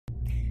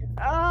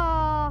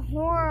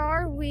Where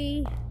are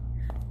we?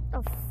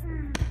 Oh,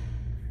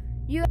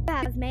 you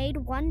have made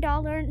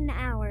 $1 an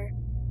hour.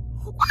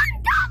 $1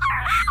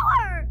 an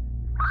hour!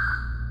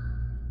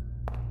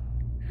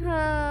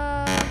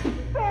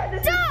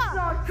 Duh!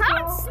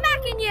 I'm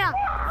smacking you!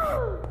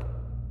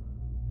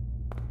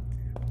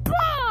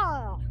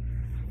 Bah!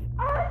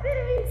 I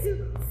didn't mean to.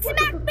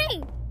 Smack me!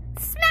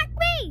 Smack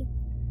me!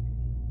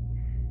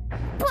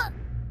 Bah!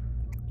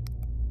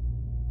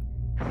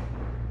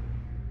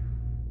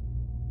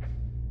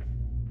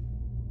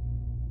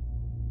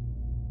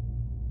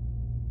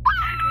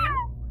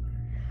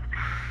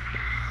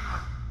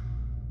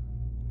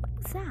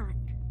 That?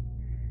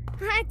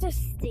 I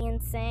just seeing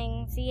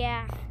things,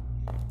 yeah.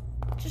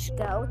 Just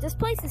go. This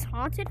place is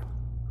haunted.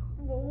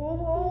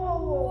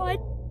 Whoa. What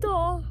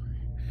the?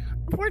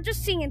 We're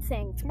just seeing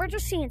things. We're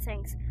just seeing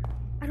things.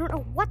 I don't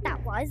know what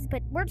that was,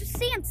 but we're just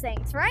seeing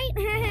things, right?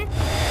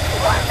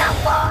 What the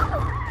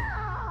fuck?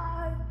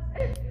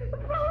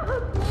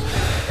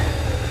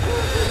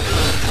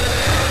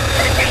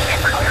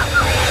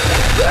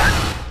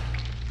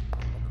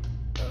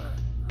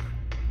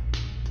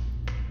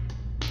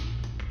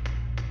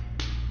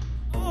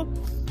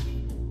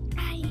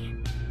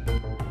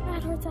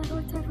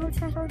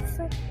 That hurts.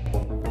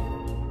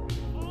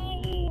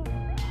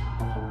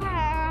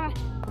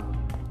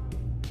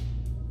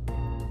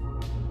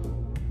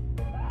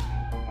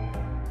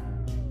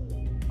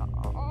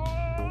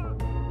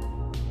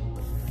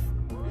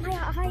 My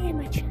eye in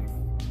my chest.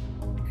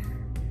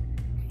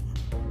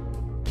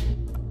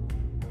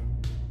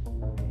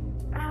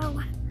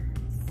 Ow.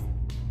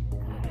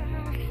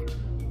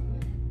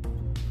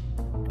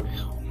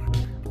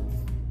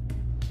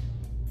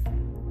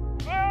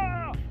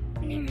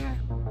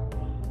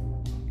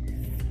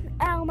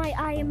 Ow, my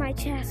eye in my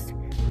chest.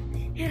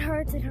 It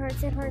hurts.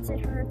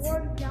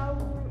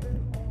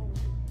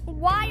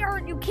 Why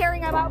aren't you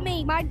caring about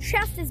me? My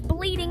chest is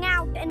bleeding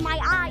out and my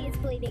eye is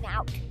bleeding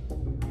out.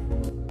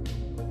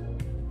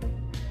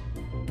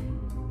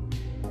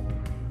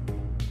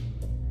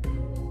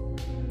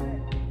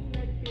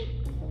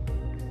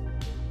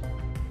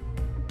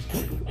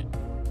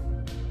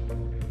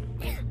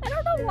 I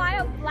don't know why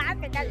I'm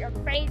laughing at your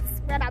face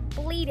when I'm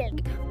bleeding.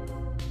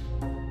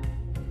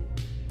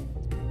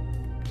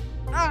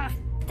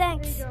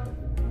 Thanks.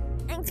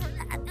 Thanks for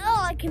that.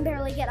 Oh, I can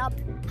barely get up.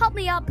 Help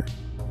me up.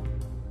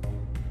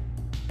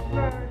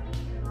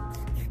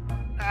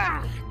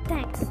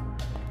 Thanks.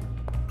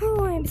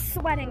 Oh, I'm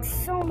sweating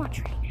so much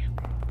right now.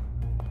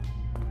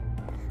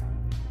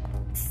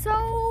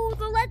 So,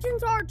 the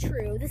legends are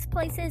true. This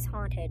place is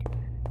haunted.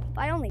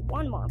 By only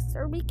one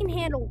monster, we can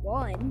handle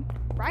one,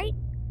 right?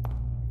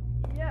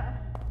 Yeah.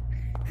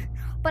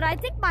 But I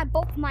think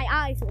both my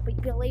eyes will be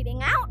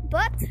bleeding out,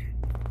 but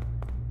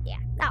yeah,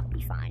 that'll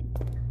be fine.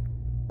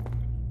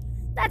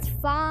 That's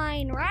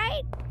fine,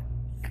 right?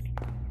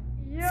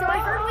 Yeah. So I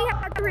heard we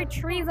have to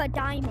retrieve a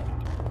diamond.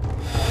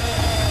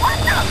 What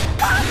the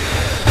fuck?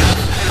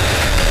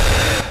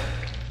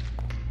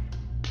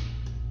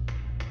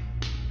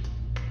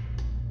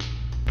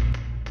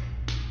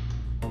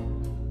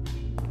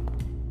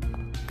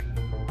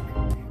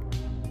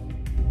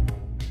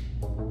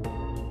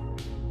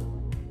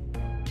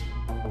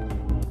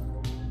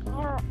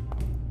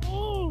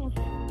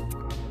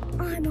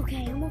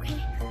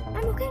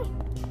 I'm okay.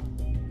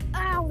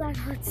 Ow, that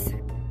hurts.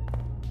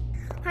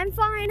 I'm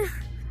fine.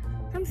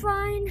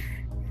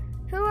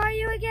 Who are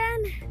you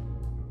again?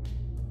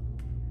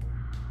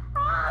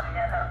 I'm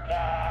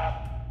Nuke!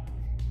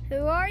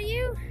 Who are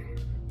you?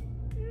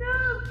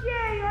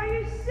 Nuke! Are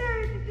you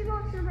serious? Did you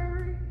lost your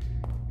memory?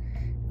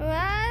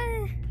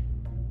 What?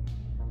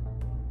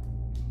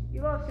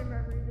 You lost your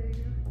memory, didn't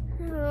you?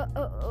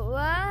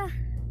 What?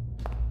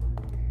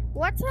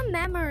 What's a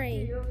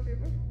memory? You lost your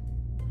memory?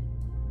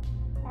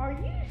 Are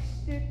you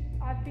stupid?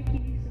 I think he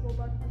needs to go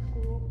back to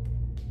school.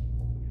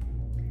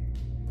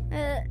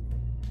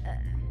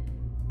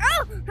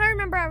 Oh! I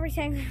remember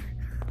everything.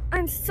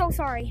 I'm so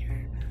sorry.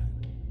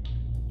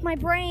 My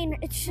brain,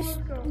 it's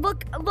just...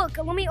 Look,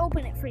 let me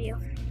open it for you.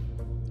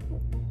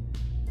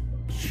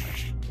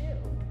 Ew.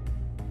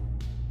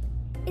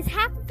 Is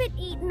half of it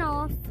eaten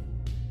off?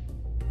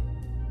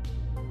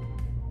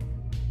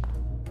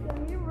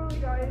 Damn, you really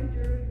got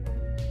injured.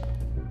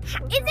 Is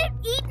it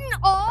eaten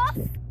off?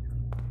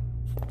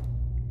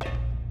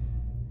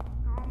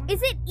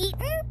 Is it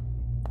eaten?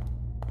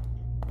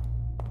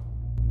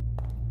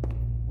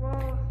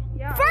 Well,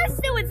 yeah. First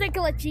it was a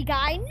glitchy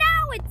guy,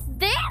 now it's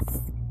this?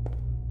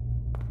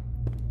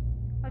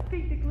 I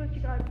think the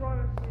glitchy guy brought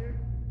us here.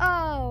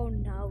 Oh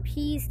no,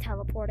 he's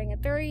teleporting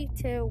at 3,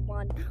 2,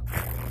 1.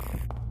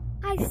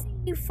 I see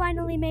you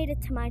finally made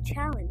it to my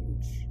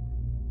challenge.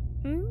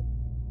 You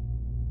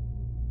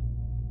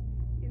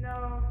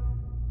know,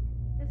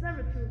 it's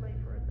never too late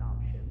for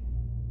adoption.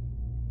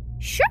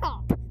 Shut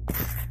up!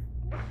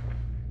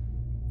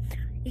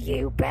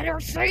 You better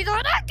say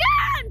that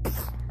again!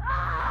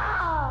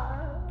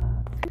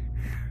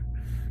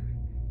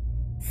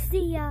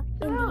 See ya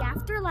in the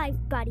afterlife,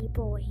 buddy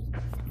boy.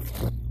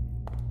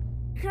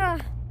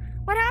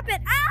 What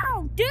happened?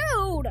 Ow, dude!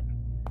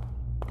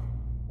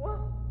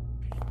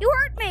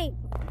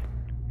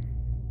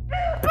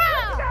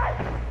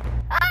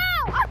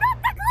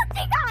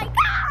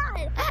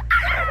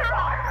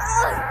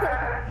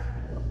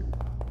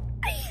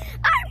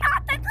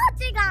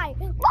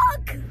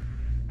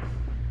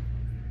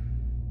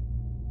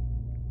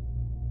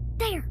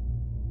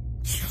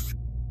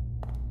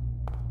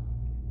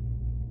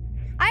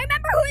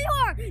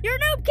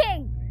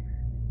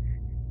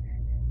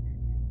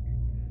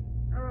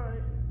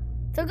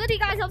 So good you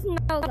guys also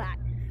know that.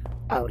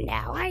 Oh,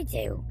 now I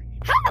do.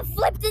 How the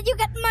flip did you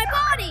get in my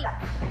body?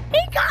 He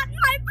got in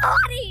my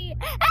body!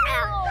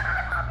 Help!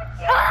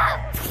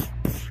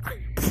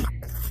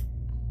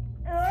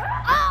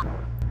 Ah!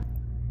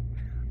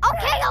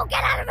 Okay, I'll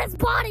get out of his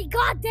body.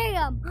 God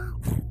damn.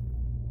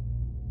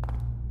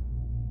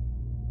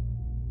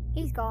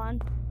 He's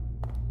gone.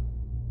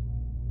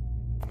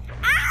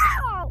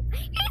 Ow!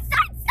 He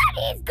said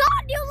he's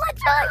gone. You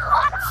literally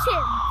watched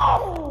him.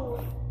 Oh!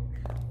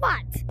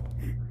 What?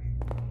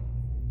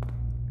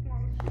 Come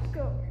on, let's just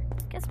go.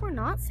 Guess we're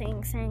not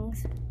saying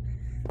things.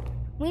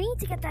 We need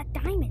to get that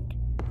diamond.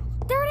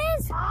 There it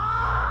is.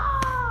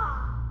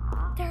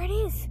 There it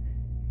is.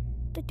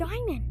 The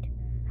diamond.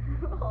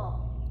 Oh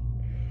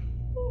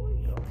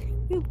my God.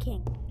 Noob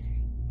King.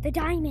 The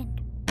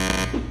diamond.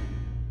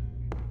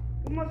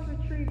 We must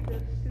retrieve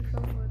this to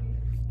somebody.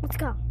 Let's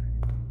go.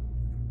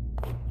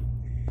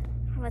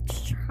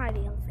 Let's try the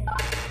elevator.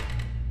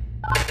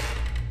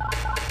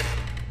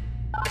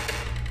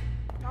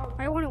 No.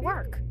 Why won't it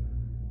work?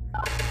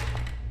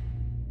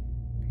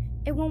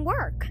 It won't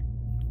work.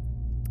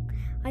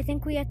 I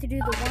think we have to do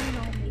the one and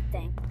only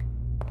thing.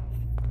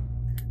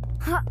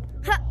 Ha,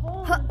 ha,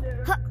 Hole ha, in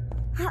there. ha,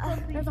 ha.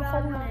 Something There's a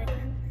bad hole in it.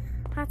 happened.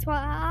 That's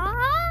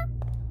why.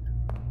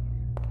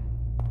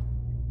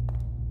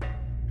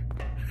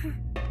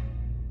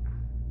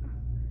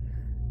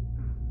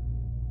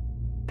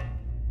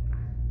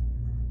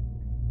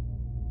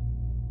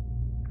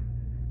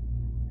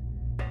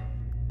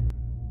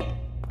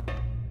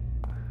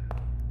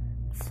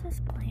 What's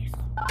this place?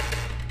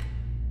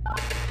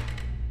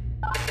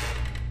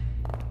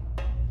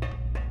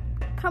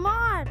 Come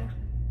on!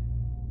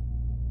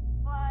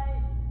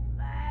 My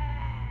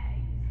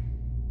legs.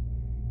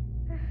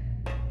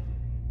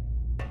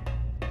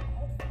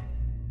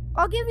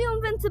 I'll give you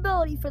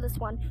invincibility for this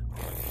one.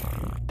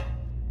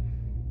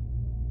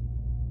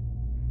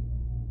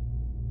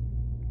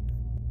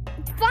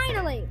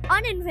 Finally,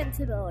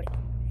 uninvincibility.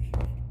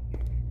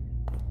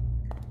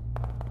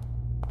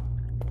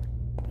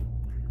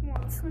 Come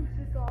on, let's push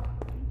this off.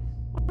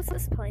 What's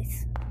this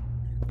place?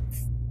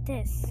 What's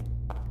this?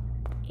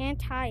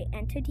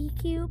 Anti-entity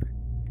cube?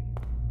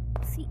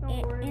 See,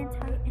 Don't worry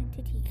about it.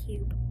 anti-entity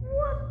cube.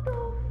 What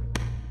the?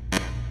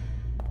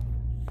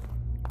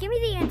 Give me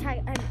the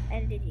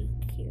anti-entity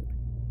cube.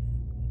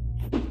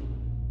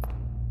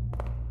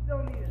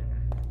 Don't need it.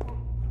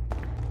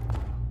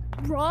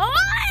 Run!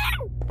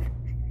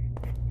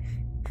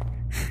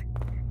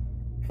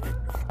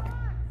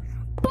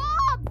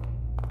 Bob!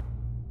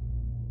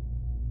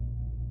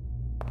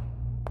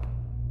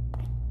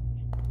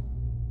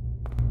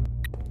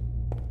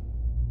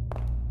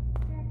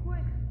 Come on,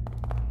 quick.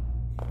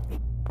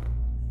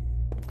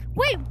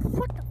 Wait,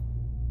 what the?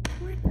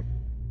 What?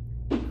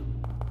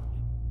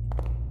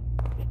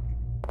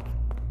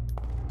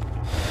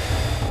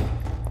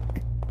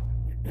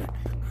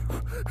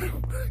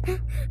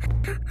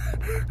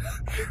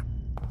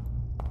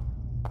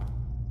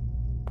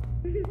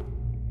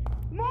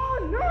 Come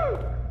on,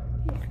 no!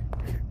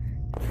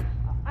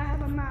 I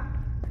have a map.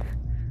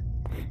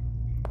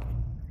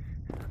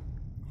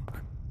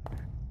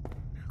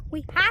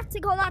 We have to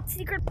go that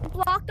secret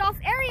blocked off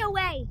area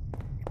way.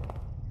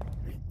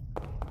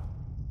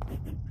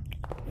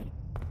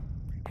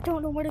 I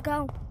don't know where to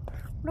go.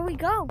 Where do we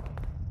go?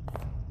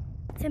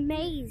 It's a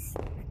maze.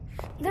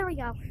 There we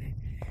go.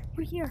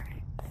 We're here.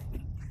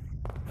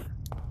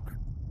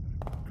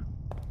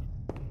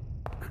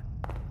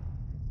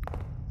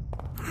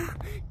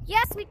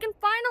 Yes, we can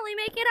finally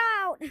make it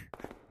out.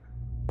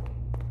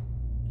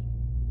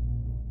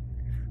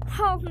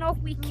 Oh no,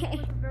 we This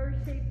can't. is a very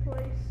safe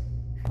place.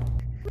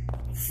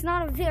 It's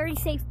not a very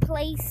safe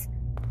place.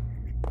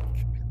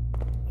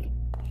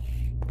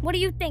 What do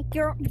you think?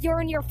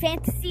 You're in your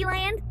fantasy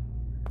land?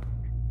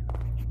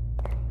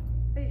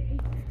 I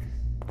hate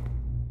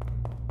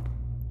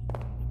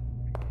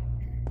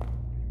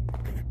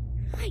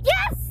this.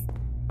 Yes!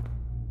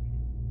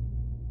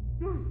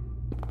 Come on.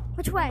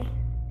 Which way?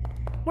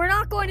 We're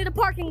not going to the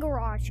parking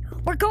garage.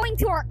 We're going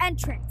to our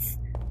entrance.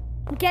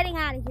 I'm getting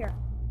out of here.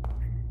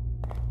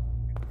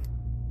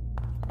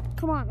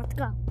 Come on, let's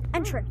go.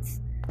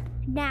 Entrance.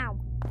 Now.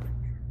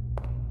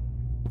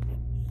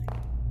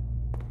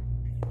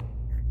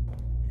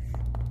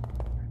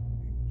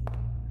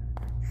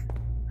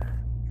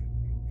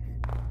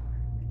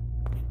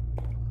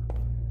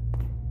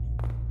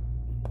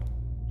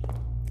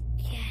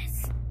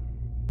 Yes.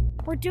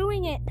 We're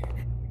doing it.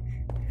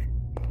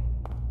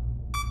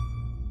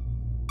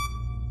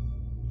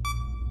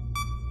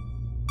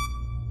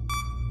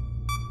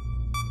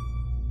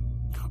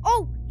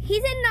 Oh,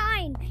 he's in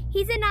 9.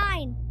 He's in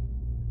 9.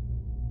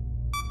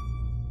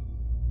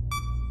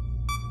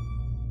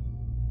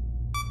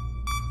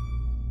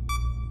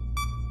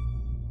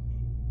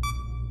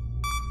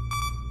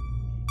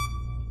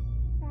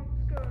 Come on,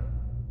 let's go.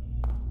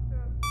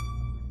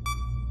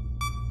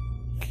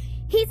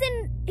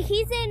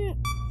 He's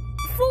in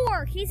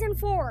 4. He's in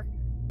 4.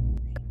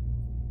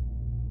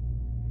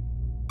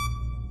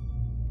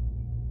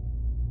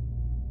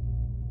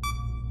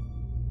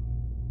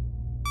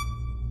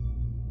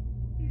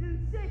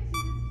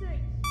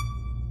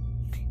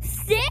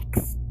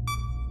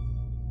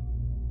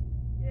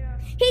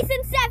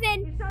 in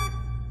 7. He's not.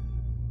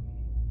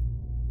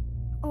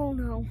 Oh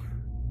no.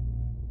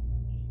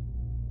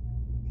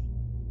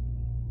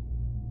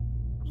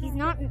 He's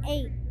not an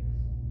 8.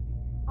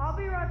 I'll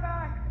be right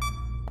back.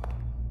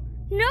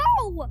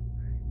 No!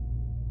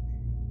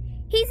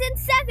 He's in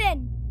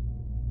 7.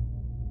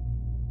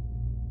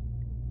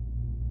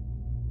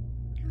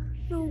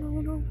 No,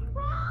 no, no.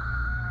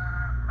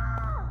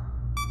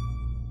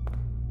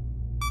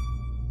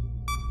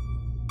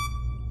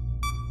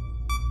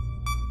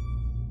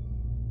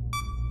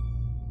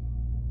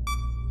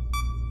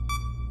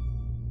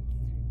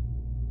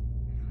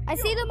 I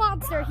see the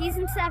monster. He's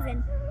in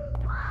 7.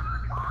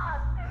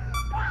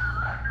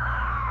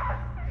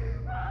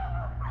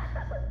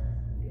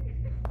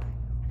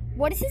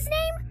 What is his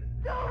name?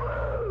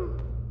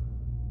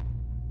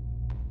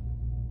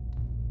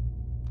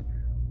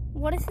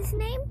 What is his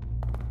name?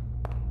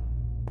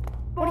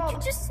 What did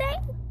you just say?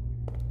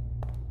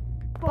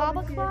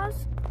 Baba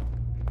Claus?